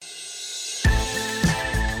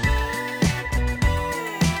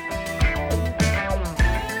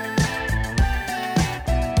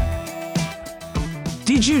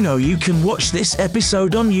Did you know you can watch this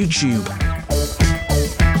episode on YouTube?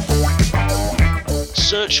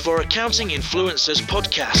 Search for Accounting Influencers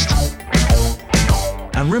Podcast.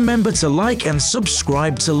 And remember to like and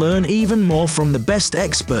subscribe to learn even more from the best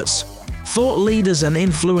experts, thought leaders and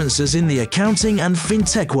influencers in the accounting and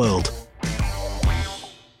fintech world.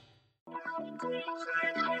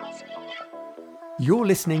 You're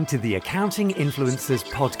listening to the Accounting Influencers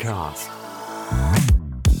Podcast.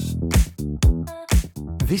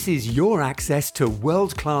 This is your access to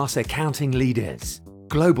world-class accounting leaders,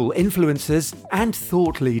 global influencers, and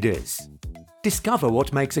thought leaders. Discover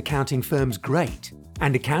what makes accounting firms great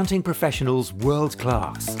and accounting professionals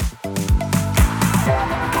world-class.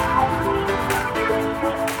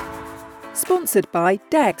 Sponsored by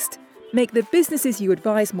Dext. Make the businesses you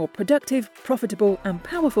advise more productive, profitable, and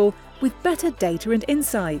powerful with better data and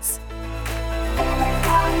insights.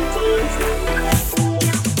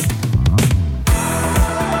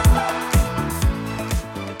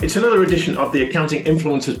 It's another edition of the Accounting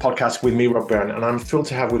Influencers Podcast with me, Rob Brown, and I'm thrilled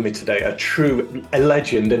to have with me today a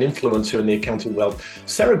legend, an influencer in the accounting world.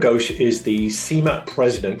 Sarah Ghosh is the CIMA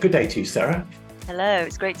president. Good day to you, Sarah. Hello,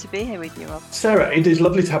 it's great to be here with you, Rob. Sarah, it is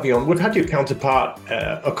lovely to have you on. We've had your counterpart,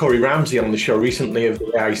 Corey Ramsey, on the show recently of the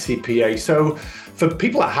AICPA. So for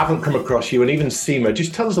people that haven't come across you and even CIMA,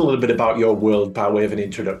 just tell us a little bit about your world by way of an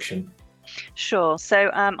introduction. Sure. So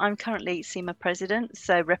I'm currently CIMA president,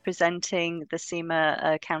 so representing the CIMA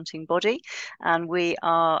accounting body, and we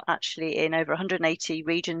are actually in over 180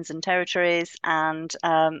 regions and territories and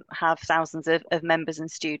have thousands of members and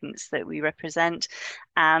students that we represent.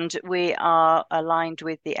 And we are aligned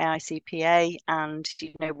with the AICPA and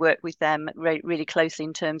work with them really closely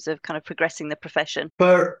in terms of kind of progressing the profession.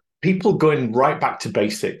 For people going right back to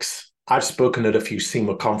basics, I've spoken at a few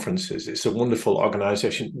CIMA conferences. It's a wonderful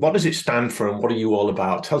organisation. What does it stand for and what are you all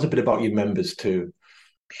about? Tell us a bit about your members too.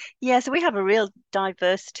 Yeah, so we have a real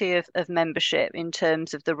diversity of membership in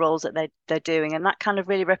terms of the roles that they're doing, and that kind of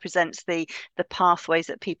really represents the pathways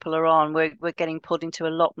that people are on. We're getting pulled into a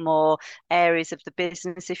lot more areas of the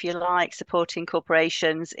business, if you like, supporting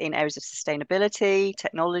corporations in areas of sustainability,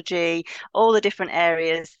 technology, all the different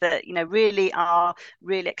areas that really are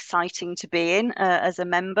really exciting to be in as a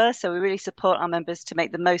member. So we really support our members to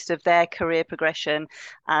make the most of their career progression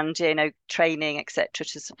and training, etc.,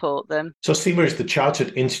 to support them. So CIMA is the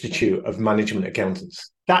Chartered Institute of Management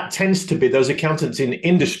Accountants. That tends to be those accountants in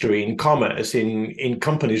industry, in commerce, in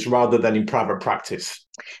companies rather than in private practice.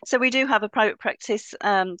 So we do have a private practice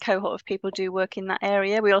cohort of people do work in that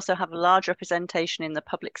area. We also have a large representation in the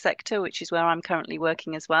public sector, which is where I'm currently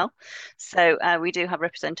working as well. So we do have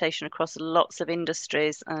representation across lots of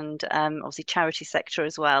industries and obviously charity sector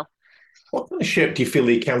as well. What kind of shape do you feel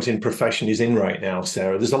the accounting profession is in right now,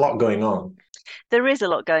 Sarah? There's a lot going on. There is a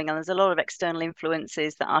lot going on. There's a lot of external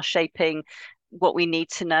influences that are shaping what we need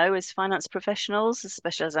to know as finance professionals,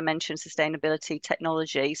 especially, as I mentioned, sustainability,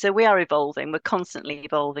 technology. So we are evolving. We're constantly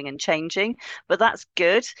evolving and changing, but that's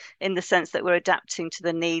good in the sense that we're adapting to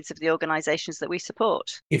the needs of the organisations that we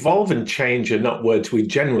support. Evolve and change are not words we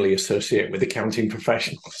generally associate with accounting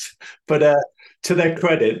professionals, but to their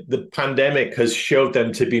credit, the pandemic has showed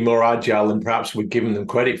them to be more agile than perhaps we've given them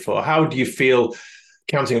credit for. How do you feel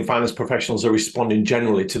accounting and finance professionals are responding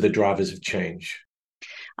generally to the drivers of change?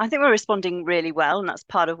 I think we're responding really well, and that's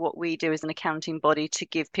part of what we do as an accounting body, to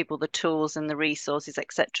give people the tools and the resources,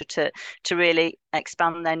 etc., to really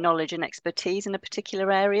expand their knowledge and expertise in a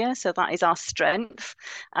particular area. So that is our strength,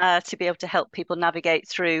 to be able to help people navigate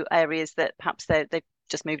through areas that perhaps they've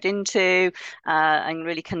just moved into, and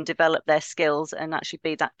really can develop their skills and actually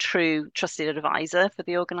be that true trusted advisor for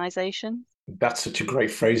the organisation. That's such a great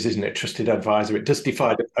phrase, isn't it? Trusted advisor. It does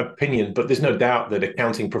divide opinion, but there's no doubt that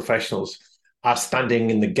accounting professionals are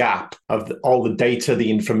standing in the gap of all the data,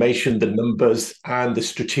 the information, the numbers, and the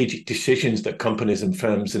strategic decisions that companies and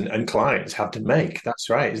firms and clients have to make. That's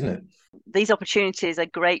right, isn't it? These opportunities are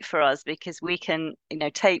great for us because we can,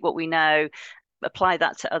 take what we know, apply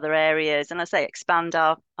that to other areas, and as I say, expand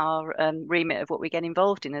our remit of what we get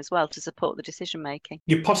involved in as well to support the decision making.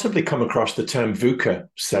 You possibly come across the term VUCA,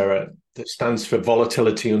 Sarah, that stands for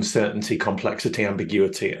volatility, uncertainty, complexity,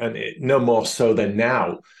 ambiguity, and no more so than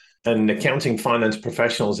now. And accounting finance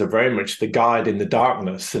professionals are very much the guide in the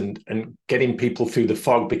darkness and getting people through the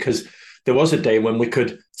fog, because there was a day when we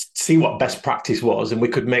could see what best practice was and we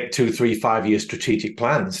could make 2, 3, 5 year strategic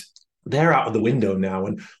plans. They're out of the window now,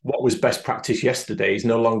 and what was best practice yesterday is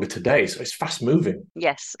no longer today. So it's fast moving.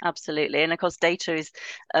 Yes, absolutely. And of course, data is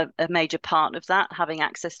a major part of that, having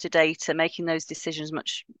access to data, making those decisions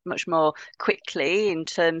much more quickly in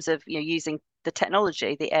terms of using the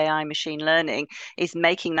technology, the AI, machine learning, is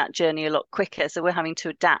making that journey a lot quicker. So we're having to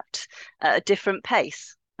adapt at a different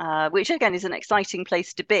pace. Which again is an exciting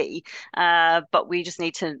place to be, but we just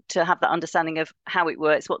need to have that understanding of how it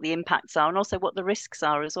works, what the impacts are, and also what the risks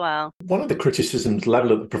are as well. One of the criticisms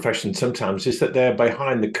leveled at the profession sometimes is that they're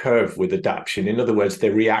behind the curve with adaptation. In other words, they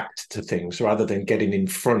react to things rather than getting in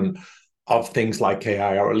front of things like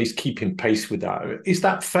AI, or at least keeping pace with that. Is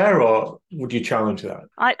that fair, or would you challenge that?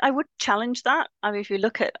 I would challenge that. I mean, if you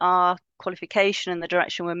look at our qualification and the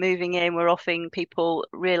direction we're moving in, we're offering people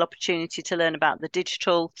real opportunity to learn about the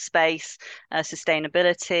digital space,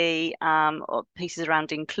 sustainability, or pieces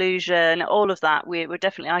around inclusion, all of that. We're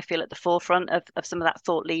definitely, I feel, at the forefront of some of that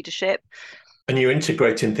thought leadership. And you're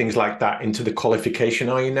integrating things like that into the qualification,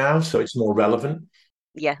 are you now? So it's more relevant?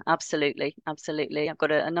 Yeah, absolutely. I've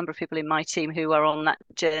got a number of people in my team who are on that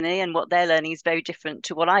journey, and what they're learning is very different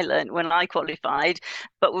to what I learned when I qualified,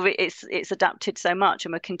 but it's adapted so much,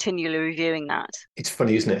 and we're continually reviewing that. It's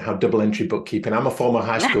funny, isn't it, how double entry bookkeeping. I'm a former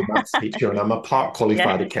high school maths teacher and I'm a part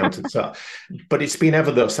qualified accountant. So, but it's been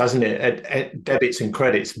ever thus, hasn't it? At debits and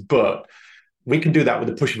credits, but we can do that with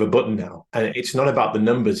the push of a button now. And it's not about the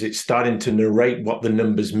numbers. It's starting to narrate what the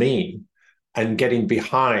numbers mean and getting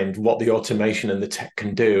behind what the automation and the tech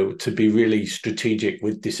can do to be really strategic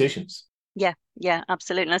with decisions. Yeah,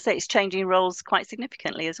 absolutely. And I say it's changing roles quite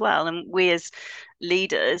significantly as well. And we as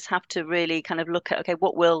leaders have to really kind of look at, okay,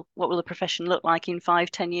 what will the profession look like in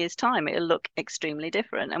 5-10 years time? It'll look extremely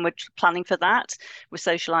different, and we're planning for that. We're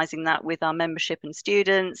socializing that with our membership and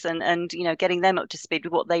students, and getting them up to speed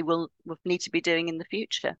with what they will need to be doing in the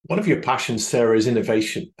future. One of your passions, Sarah, is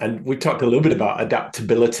innovation, and we talked a little bit about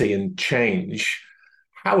adaptability and change.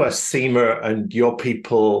 How are CIMA and your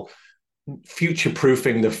people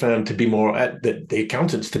future-proofing the firm to be more, the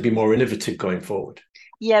accountants to be more innovative going forward?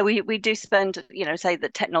 Yeah, we do spend, say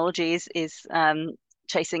that technology is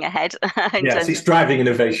chasing ahead. Yes, it's driving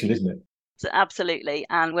innovation, isn't it? Absolutely.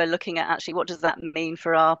 And we're looking at actually what does that mean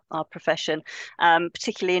for our profession.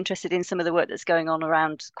 Particularly interested in some of the work that's going on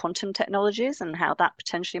around quantum technologies and how that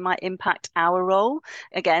potentially might impact our role.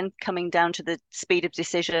 Again, coming down to the speed of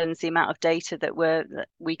decisions, the amount of data that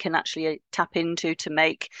we can actually tap into to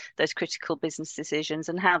make those critical business decisions,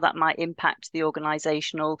 and how that might impact the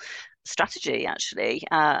organizational strategy actually,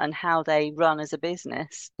 and how they run as a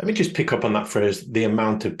business. Let me just pick up on that phrase, the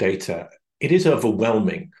amount of data. It is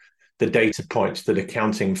overwhelming, the data points that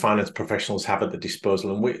accounting finance professionals have at the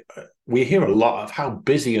disposal. And we hear a lot of how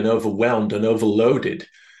busy and overwhelmed and overloaded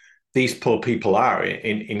these poor people are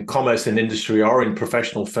in commerce and industry, or in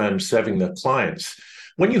professional firms serving their clients.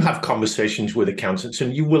 When you have conversations with accountants,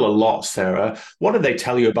 and you will a lot, Sarah, what do they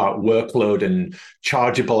tell you about workload and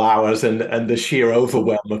chargeable hours and the sheer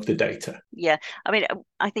overwhelm of the data? Yeah, I mean,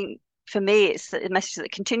 I think for me, it's a message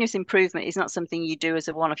that continuous improvement is not something you do as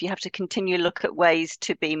a one-off. You have to continue to look at ways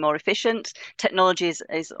to be more efficient. Technology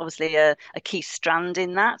is obviously a key strand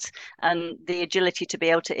in that, and the agility to be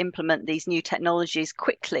able to implement these new technologies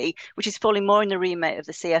quickly, which is falling more in the remit of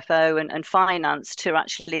the CFO and finance to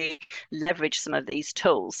actually leverage some of these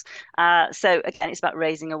tools. So again, it's about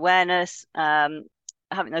raising awareness,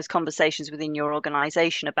 having those conversations within your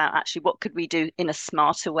organization about actually what could we do in a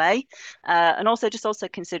smarter way, and also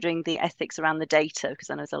considering the ethics around the data, because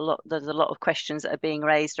I know there's a lot of questions that are being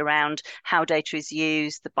raised around how data is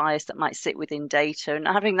used, the bias that might sit within data, and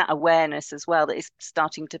having that awareness as well that is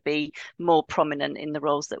starting to be more prominent in the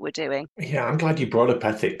roles that we're doing. Yeah, I'm glad you brought up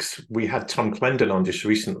ethics. We had Tom Clendon on just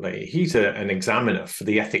recently. He's an examiner for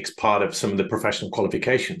the ethics part of some of the professional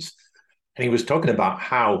qualifications, and he was talking about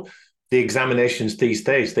how the examinations these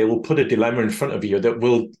days, they will put a dilemma in front of you that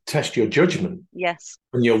will test your judgment. Yes.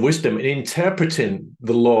 And your wisdom in interpreting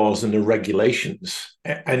the laws and the regulations.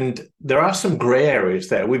 And there are some gray areas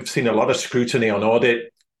there. We've seen a lot of scrutiny on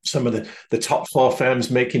audit, some of the top 4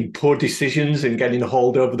 firms making poor decisions and getting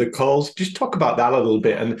hauled over the coals. Just talk about that a little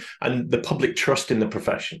bit, and the public trust in the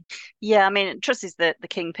profession. Yeah, I mean, trust is the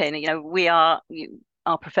kingpin.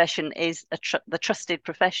 Our profession is the trusted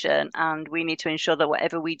profession, and we need to ensure that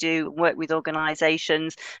whatever we do, work with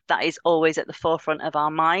organisations, that is always at the forefront of our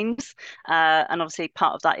minds. And obviously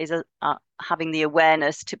part of that is having the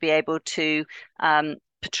awareness to be able to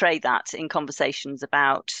portray that in conversations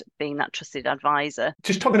about being that trusted advisor.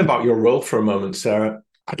 Just talking about your role for a moment, Sarah,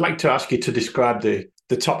 I'd like to ask you to describe the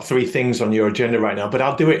top 3 things on your agenda right now, but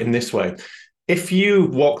I'll do it in this way. If you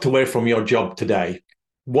walked away from your job today,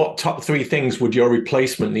 what top 3 things would your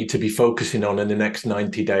replacement need to be focusing on in the next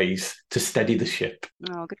 90 days to steady the ship?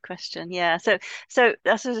 Oh, good question. Yeah. So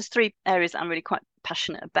there's 3 areas that I'm really quite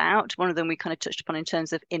passionate about. One of them we kind of touched upon in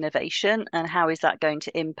terms of innovation and how is that going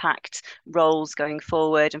to impact roles going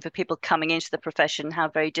forward, and for people coming into the profession, how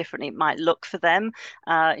very differently it might look for them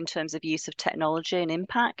in terms of use of technology and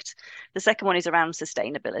impact. The second one is around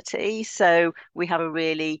sustainability. So we have a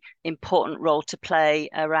really important role to play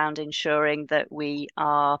around ensuring that we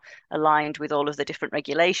are aligned with all of the different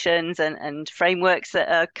regulations and frameworks that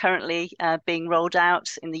are currently being rolled out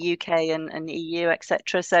in the UK and EU,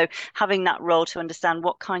 etc. So having that role to understand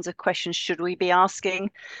what kinds of questions should we be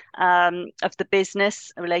asking of the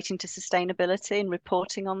business relating to sustainability and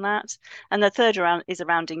reporting on that. And the third is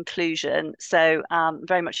around inclusion. So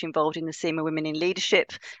very much involved in the CIMA Women in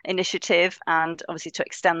Leadership initiative, and obviously to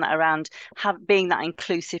extend that around being that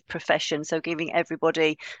inclusive profession. So giving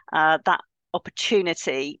everybody that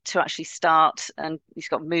opportunity to actually start and he's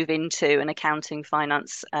got to move into an accounting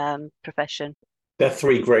finance profession. They're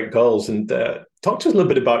three great goals. And talk to us a little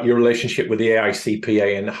bit about your relationship with the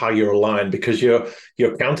AICPA and how you're aligned, because your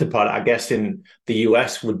counterpart, I guess, in the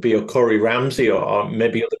US would be a Corey Ramsey or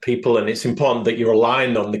maybe other people. And it's important that you're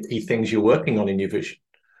aligned on the key things you're working on in your vision.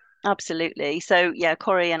 Absolutely. So yeah,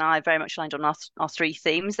 Corey and I very much aligned on our three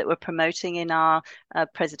themes that we're promoting in our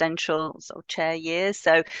presidential sort of chair years.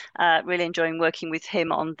 So really enjoying working with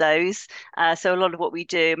him on those. So a lot of what we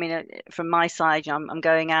do, I mean, from my side, you know, I'm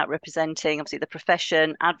going out representing obviously the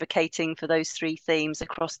profession, advocating for those three themes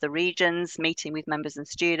across the regions, meeting with members and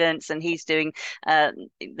students, and he's doing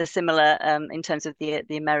the similar in terms of the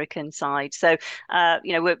American side. So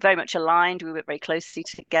you know, we're very much aligned. We work very closely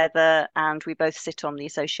together, and we both sit on the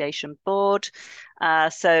association board.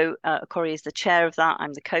 So Corey is the chair of that.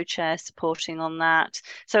 I'm the co-chair supporting on that.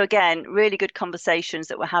 So again, really good conversations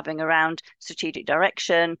that we're having around strategic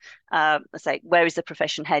direction. Let's say, where is the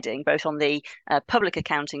profession heading, both on the public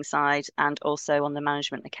accounting side and also on the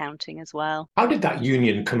management accounting as well. How did that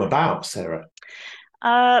union come about, Sarah?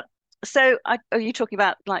 So are you talking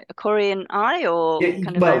about like Corey and I, or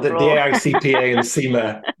kind of the AICPA and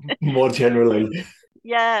CIMA more generally?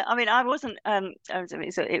 Yeah, I mean, I wasn't.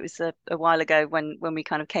 It was a while ago when we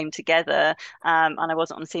kind of came together, and I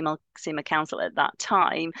wasn't on the CIMA Council at that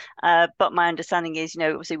time. But my understanding is, you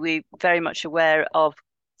know, obviously we're very much aware of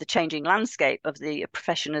the changing landscape of the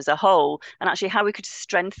profession as a whole, and actually how we could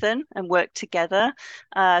strengthen and work together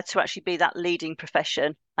to actually be that leading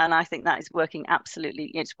profession. And I think that is working absolutely,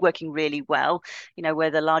 it's working really well. You know, we're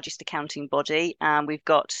the largest accounting body, and we've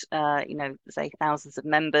got, you know, say thousands of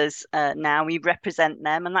members now. We represent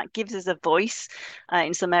them, and that gives us a voice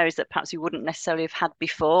in some areas that perhaps we wouldn't necessarily have had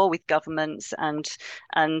before, with governments and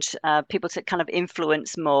people to kind of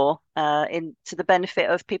influence more to the benefit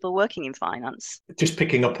of people working in finance. Just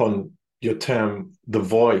picking up on your term, the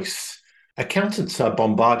voice, accountants are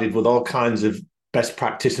bombarded with all kinds of best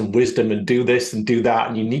practice and wisdom and do this and do that.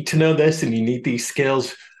 And you need to know this and you need these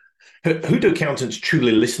skills. Who do accountants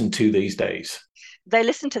truly listen to these days? They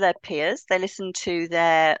listen to their peers. They listen to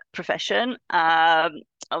their profession.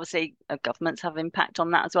 Obviously, governments have impact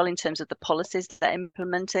on that as well in terms of the policies they're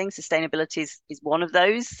implementing. Sustainability is one of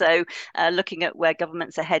those. So looking at where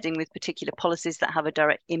governments are heading with particular policies that have a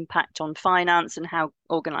direct impact on finance and how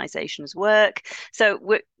organizations work. So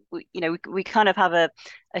we kind of have a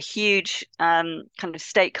huge kind of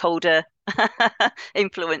stakeholder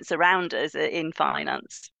influence around us in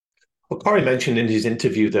finance. Well, Corey mentioned in his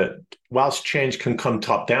interview that whilst change can come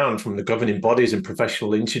top down from the governing bodies and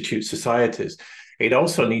professional institute societies, it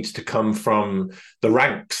also needs to come from the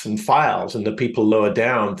ranks and files and the people lower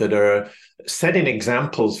down that are setting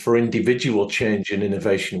examples for individual change and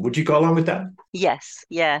innovation. Would you go along with that? Yes,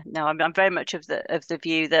 yeah, no, I'm very much of the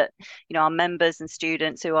view that, you know, our members and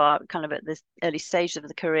students who are kind of at this early stage of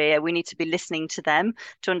the career, we need to be listening to them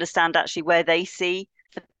to understand actually where they see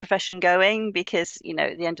the profession going, because, you know,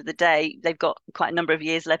 at the end of the day, they've got quite a number of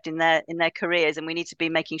years left in their careers, and we need to be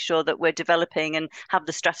making sure that we're developing and have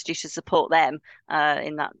the strategy to support them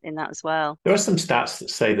in that as well. There are some stats that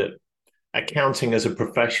say that accounting as a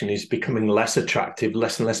profession is becoming less attractive,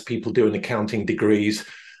 less and less people doing accounting degrees,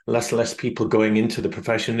 less and less people going into the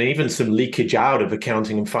profession, and even some leakage out of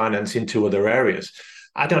accounting and finance into other areas.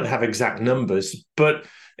 I don't have exact numbers, but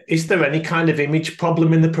is there any kind of image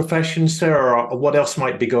problem in the profession, Sarah, or what else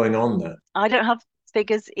might be going on there? I don't have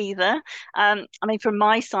figures either. I mean, from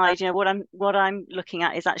my side, you know, what I'm looking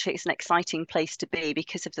at is actually it's an exciting place to be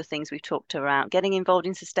because of the things we've talked about. Getting involved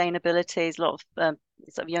in sustainability is a lot of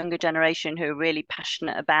sort of younger generation who are really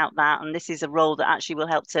passionate about that, and this is a role that actually will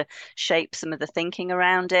help to shape some of the thinking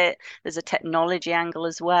around it. There's a technology angle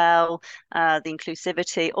as well, the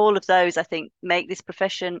inclusivity, all of those I think make this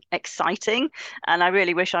profession exciting. And I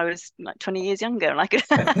really wish I was like 20 years younger and I could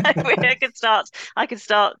I could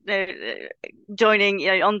start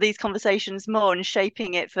joining on these conversations more and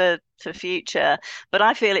shaping it for future. But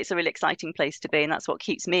I feel it's a really exciting place to be, and that's what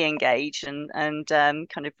keeps me engaged and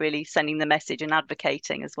kind of really sending the message and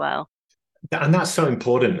advocating as well. And that's so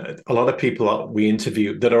important. A lot of people we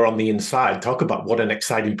interview that are on the inside talk about what an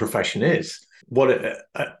exciting profession is, what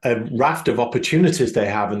a raft of opportunities they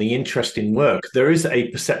have, and the interest in work. There is a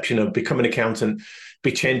perception of become an accountant,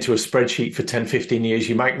 be chained to a spreadsheet for 10, 15 years.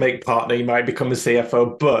 You might make partner, you might become a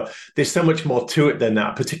CFO, but there's so much more to it than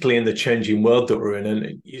that, particularly in the changing world that we're in.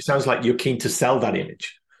 And it sounds like you're keen to sell that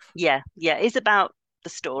image. Yeah, it's about the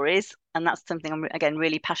stories, and that's something I'm again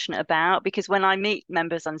really passionate about, because when I meet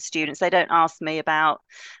members and students, they don't ask me about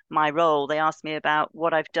my role, they ask me about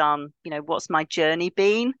what I've done, what's my journey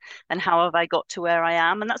been and how have I got to where I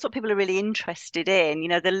am. And that's what people are really interested in.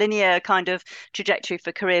 The linear kind of trajectory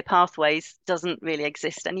for career pathways doesn't really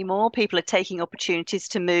exist anymore. People are taking opportunities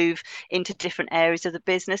to move into different areas of the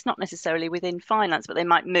business, not necessarily within finance, but they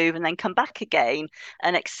might move and then come back again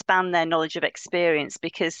and expand their knowledge of experience,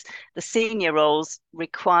 because the senior roles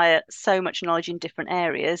require so much knowledge in different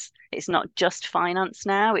areas. It's not just finance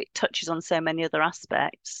now, it touches on so many other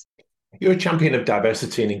aspects. You're a champion of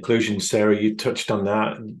diversity and inclusion, Sarah. You touched on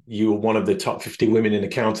that. You were one of the top 50 women in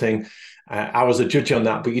accounting. I was a judge on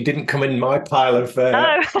that, but you didn't come in my pile of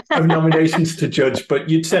nominations to judge, but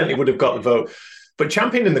you certainly would have got the vote. But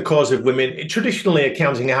championing the cause of women, traditionally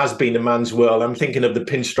accounting has been a man's world. I'm thinking of the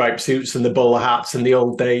pinstripe suits and the bowler hats and the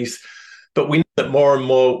old days. But we know that more and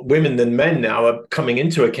more women than men now are coming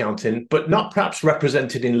into accounting, but not perhaps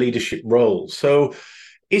represented in leadership roles. So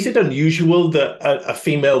is it unusual that a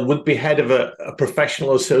female would be head of a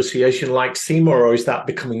professional association like CIMA, or is that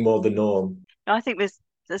becoming more the norm? I think there's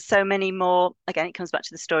so many more, again, it comes back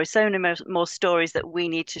to the story, so many more stories that we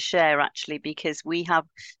need to share, actually, because we have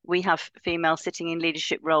females sitting in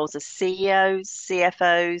leadership roles as CEOs,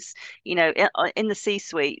 CFOs, in the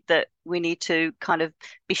C-suite, that we need to kind of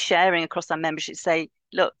be sharing across our membership, say,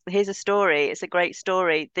 look, here's a story, it's a great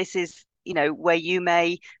story, this is where you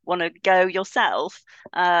may want to go yourself,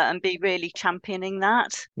 and be really championing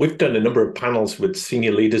that. We've done a number of panels with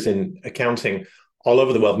senior leaders in accounting all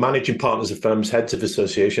over the world, managing partners of firms, heads of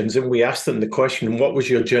associations, and we asked them the question, what was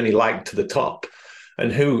your journey like to the top?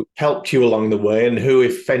 And who helped you along the way? And who,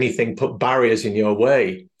 if anything, put barriers in your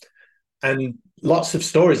way? And lots of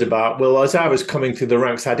stories about, well, as I was coming through the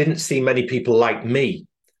ranks, I didn't see many people like me.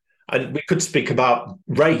 And we could speak about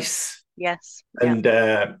race. Yes. And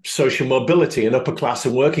social mobility and upper class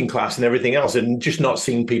and working class and everything else, and just not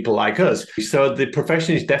seeing people like us. So the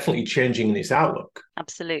profession is definitely changing in its outlook.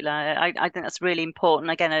 Absolutely. I think that's really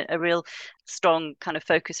important. Again, a real strong kind of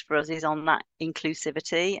focus for us is on that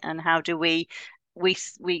inclusivity, and how do we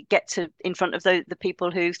get to in front of the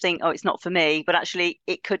people who think, oh, it's not for me, but actually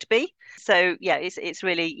it could be. So yeah, it's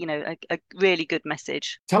really a really good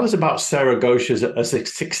message. Tell us about Sarah Ghosh as a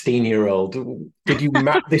 16-year-old. Did you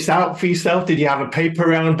map this out for yourself? Did you have a paper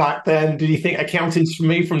round back then? Did you think accounting's for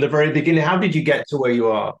me from the very beginning? How did you get to where you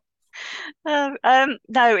are?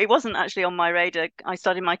 No, it wasn't actually on my radar. I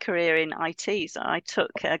started my career in IT, so I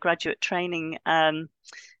took a graduate training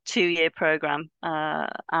 2-year program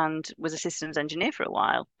and was a systems engineer for a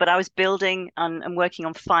while. But I was building and working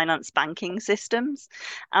on finance banking systems.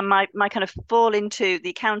 And my kind of fall into the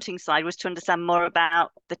accounting side was to understand more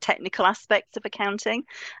about the technical aspects of accounting.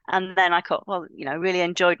 And then I thought, well, really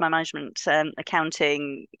enjoyed my management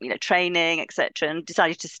accounting, training, etc., and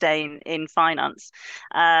decided to stay in finance.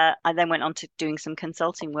 I then went on to doing some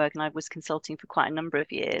consulting work, and I was consulting for quite a number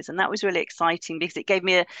of years. And that was really exciting because it gave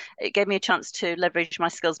me a chance to leverage my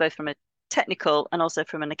skills both from a technical and also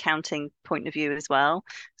from an accounting point of view as well.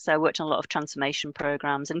 So I worked on a lot of transformation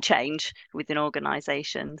programs and change within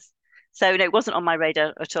organizations. So it wasn't on my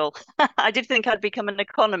radar at all. I did think I'd become an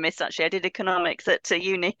economist, actually. I did economics at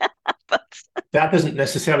uni. But that doesn't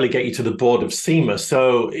necessarily get you to the board of CIMA.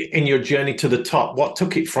 So in your journey to the top, what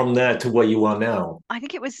took it from there to where you are now? I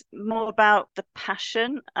think it was more about the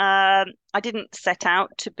passion. I didn't set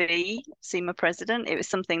out to be CIMA president. It was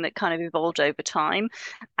something that kind of evolved over time.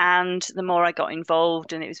 And the more I got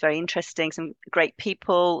involved, and it was very interesting, some great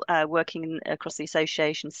people working across the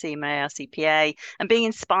association, CIMA, RCPA, and being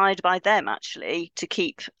inspired by them, actually, to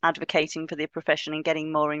keep advocating for the profession and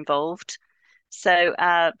getting more involved.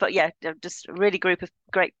 But yeah, just a really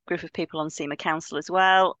great group of people on CIMA Council as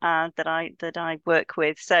well, that I work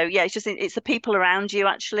with. So yeah, it's the people around you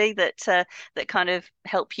actually that kind of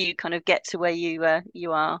help you kind of get to where you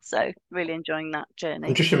are. So really enjoying that I'm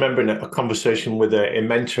journey. just remembering a conversation with a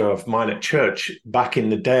mentor of mine at church back in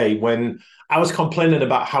the day when I was complaining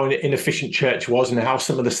about how inefficient church was and how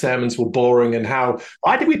some of the sermons were boring and how,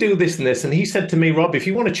 why did we do this and this? And he said to me, Rob, if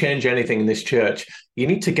you want to change anything in this church, you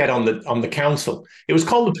need to get on the council. It was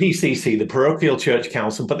called the PCC, the Parochial Church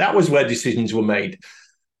Council, but that was where decisions were made.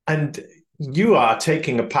 And you are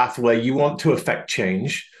taking a path where you want to affect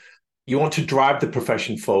change. You want to drive the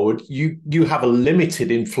profession forward. You have a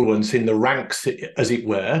limited influence in the ranks, as it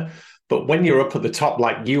were. But when you're up at the top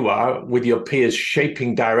like you are, with your peers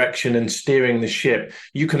shaping direction and steering the ship,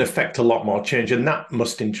 you can affect a lot more change. And that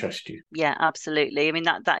must interest you. Yeah, absolutely. I mean,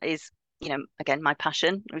 that is, again, my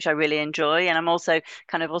passion, which I really enjoy. And I'm also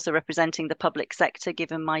kind of also representing the public sector,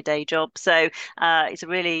 given my day job. So it's a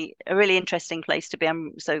really interesting place to be.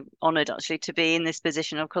 I'm so honoured actually to be in this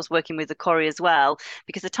position, of course, working with the Quarry as well,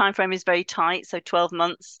 because the time frame is very tight. So 12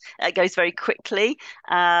 months, it goes very quickly.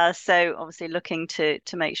 So obviously looking to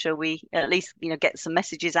make sure we at least, get some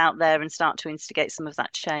messages out there and start to instigate some of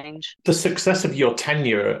that change. The success of your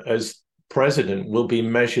tenure as president will be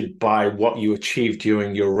measured by what you achieved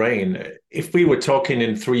during your reign. If we were talking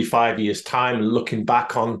in 3-5 years' time and looking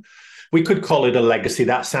back on, we could call it a legacy.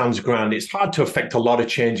 That sounds grand. It's hard to affect a lot of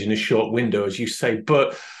change in a short window, as you say,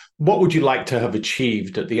 but what would you like to have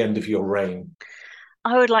achieved at the end of your reign?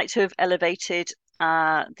 I would like to have elevated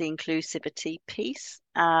the inclusivity piece,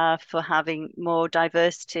 for having more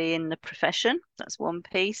diversity in the profession. That's one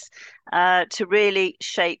piece. To really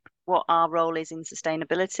shape what our role is in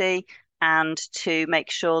sustainability, and to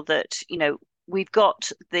make sure that, we've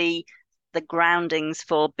got the groundings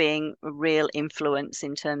for being a real influence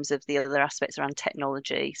in terms of the other aspects around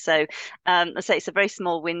technology. So I say it's a very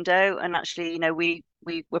small window, and actually,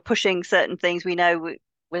 we're pushing certain things. We know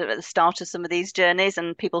we're at the start of some of these journeys,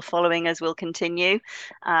 and people following us will continue.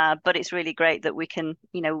 But it's really great that we're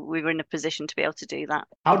in a position to be able to do that.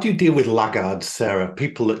 How do you deal with laggards, Sarah?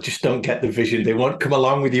 People that just don't get the vision. They won't come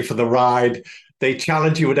along with you for the ride. They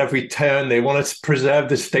challenge you at every turn. They want to preserve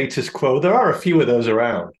the status quo. There are a few of those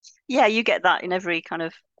around. Yeah, you get that in every kind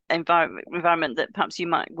of environment that perhaps you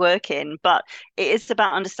might work in, but it is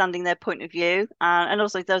about understanding their point of view, and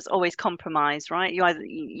also there's always compromise, right?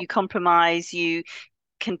 You compromise, you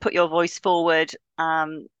can put your voice forward,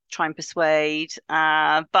 try and persuade,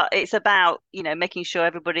 but it's about making sure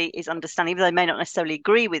everybody is understanding, even though they may not necessarily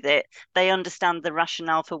agree with it, they understand the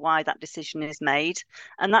rationale for why that decision is made,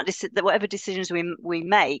 and that whatever decisions we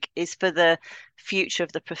make is for the future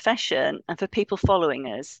of the profession and for people following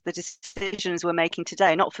us. The decisions we're making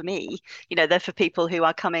today are not for me, they're for people who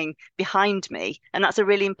are coming behind me, and that's a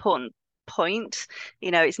really important point.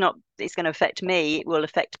 It's going to affect me, it will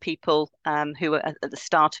affect people who are at the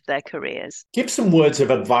start of their careers. Give some words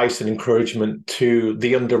of advice and encouragement to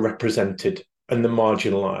the underrepresented and the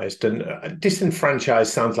marginalized. And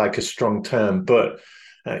disenfranchised sounds like a strong term, but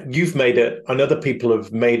you've made it, and other people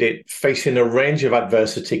have made it, facing a range of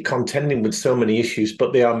adversity, contending with so many issues,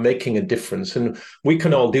 but they are making a difference. And we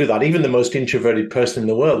can all do that. Even the most introverted person in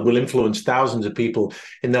the world will influence thousands of people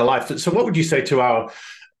in their life. So what would you say to our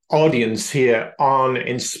audience here on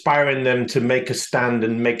inspiring them to make a stand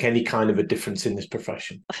and make any kind of a difference in this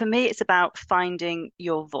profession? For me, it's about finding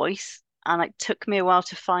your voice. And it took me a while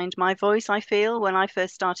to find my voice, I feel. When I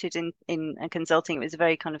first started in consulting, it was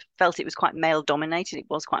felt it was quite male dominated. It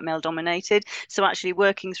was quite male dominated. So actually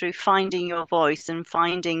working through finding your voice and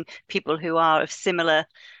finding people who are of similar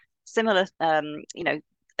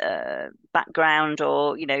background,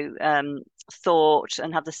 or thought,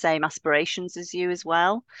 and have the same aspirations as you as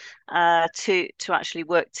well, to actually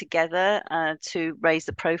work together to raise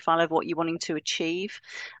the profile of what you're wanting to achieve.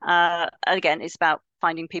 Again, it's about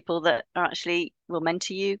finding people that are actually will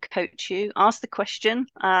mentor you, coach you, ask the question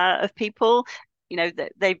of people.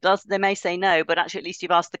 They may say no, but actually at least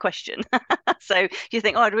you've asked the question. So you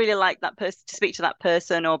think, oh, I'd really like that person to speak to that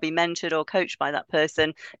person or be mentored or coached by that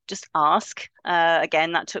person. Just ask.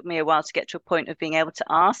 Again, that took me a while to get to a point of being able to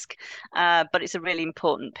ask, but it's a really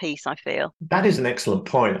important piece, I feel. That is an excellent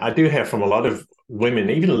point. I do hear from a lot of women,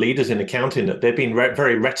 even leaders in accounting, that they've been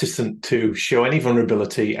very reticent to show any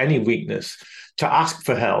vulnerability, any weakness, to ask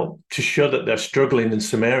for help, to show that they're struggling in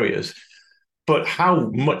some areas. But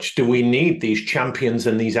how much do we need these champions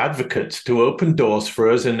and these advocates to open doors for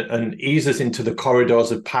us and ease us into the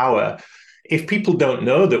corridors of power? If people don't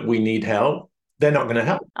know that we need help, they're not going to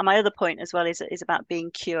help. And my other point as well is about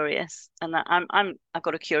being curious, and that I've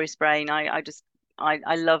got a curious brain.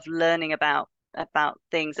 I love learning about about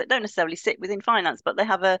things that don't necessarily sit within finance, but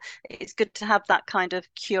it's good to have that kind of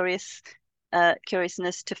curiousness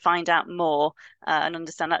to find out more and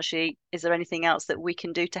understand, actually, is there anything else that we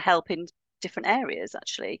can do to help in different areas,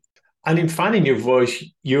 actually. And in finding your voice,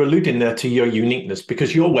 you're alluding there to your uniqueness,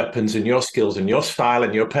 because your weapons and your skills and your style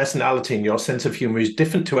and your personality and your sense of humor is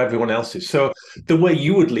different to everyone else's. So the way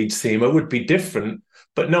you would lead CIMA would be different,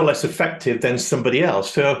 but no less effective than somebody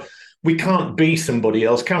else. So we can't be somebody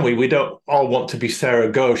else, can we? We don't all want to be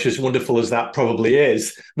Sarah Ghosh, as wonderful as that probably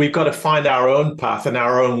is. We've got to find our own path and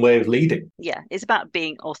our own way of leading. Yeah, it's about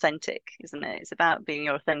being authentic, isn't it? It's about being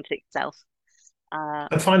your authentic self.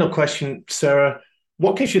 A final question, Sarah.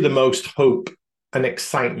 What gives you the most hope and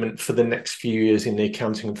excitement for the next few years in the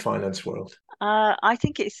accounting and finance world? I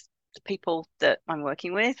think it's the people that I'm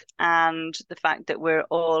working with, and the fact that we're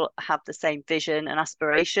all have the same vision and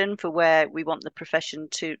aspiration for where we want the profession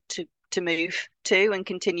to move to, and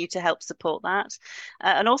continue to help support that.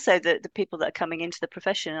 And also the people that are coming into the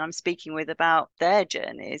profession, and I'm speaking with about their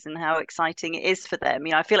journeys and how exciting it is for them.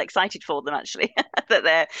 I feel excited for them, actually, that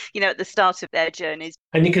they're, at the start of their journeys.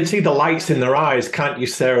 And you can see the lights in their eyes, can't you,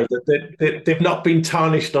 Sarah, that they've not been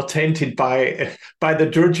tarnished or tainted by the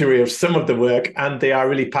drudgery of some of the work, and they are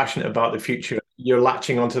really passionate about the future. You're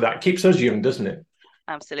latching onto that. Keeps us young, doesn't it?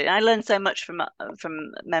 Absolutely. I learn so much from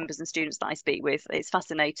members and students that I speak with. It's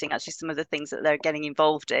fascinating, actually, some of the things that they're getting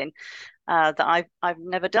involved in that I've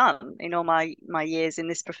never done in all my years in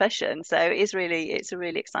this profession. So it's a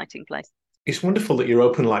really exciting place. It's wonderful that you're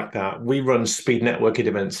open like that. We run speed networking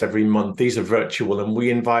events every month. These are virtual, and we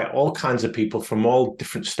invite all kinds of people from all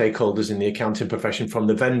different stakeholders in the accounting profession, from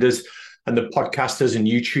the vendors and the podcasters and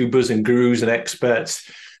YouTubers and gurus and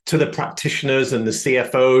experts, to the practitioners and the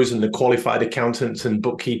CFOs and the qualified accountants and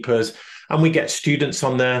bookkeepers. And we get students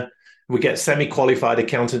on there. We get semi-qualified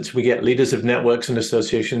accountants. We get leaders of networks and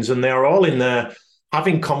associations. And they're all in there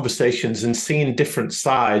having conversations and seeing different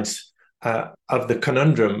sides of the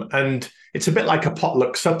conundrum. And it's a bit like a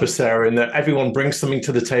potluck supper, Sarah, in that everyone brings something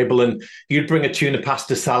to the table, and you'd bring a tuna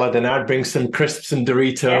pasta salad and I'd bring some crisps and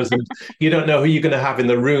Doritos, and you don't know who you're going to have in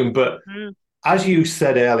the room. But as you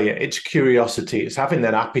said earlier, it's curiosity. It's having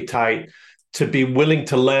that appetite to be willing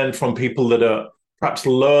to learn from people that are perhaps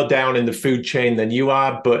lower down in the food chain than you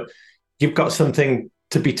are, but you've got something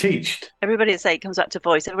to be taught. Everybody say it comes back to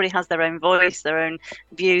voice. Everybody has their own voice, their own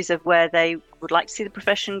views of where they would like to see the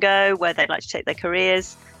profession go, where they'd like to take their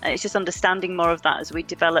careers. And it's just understanding more of that as we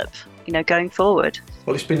develop, going forward.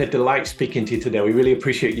 Well, it's been a delight speaking to you today. We really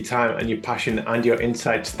appreciate your time and your passion and your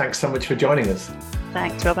insights. Thanks so much for joining us.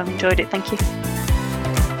 Thanks, Rob. I've enjoyed it. Thank you.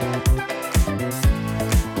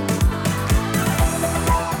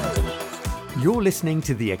 You're listening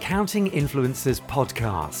to the Accounting Influencers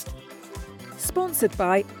podcast. Sponsored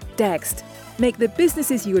by Dext. Make the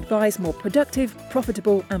businesses you advise more productive,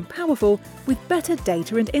 profitable and powerful with better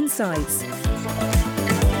data and insights.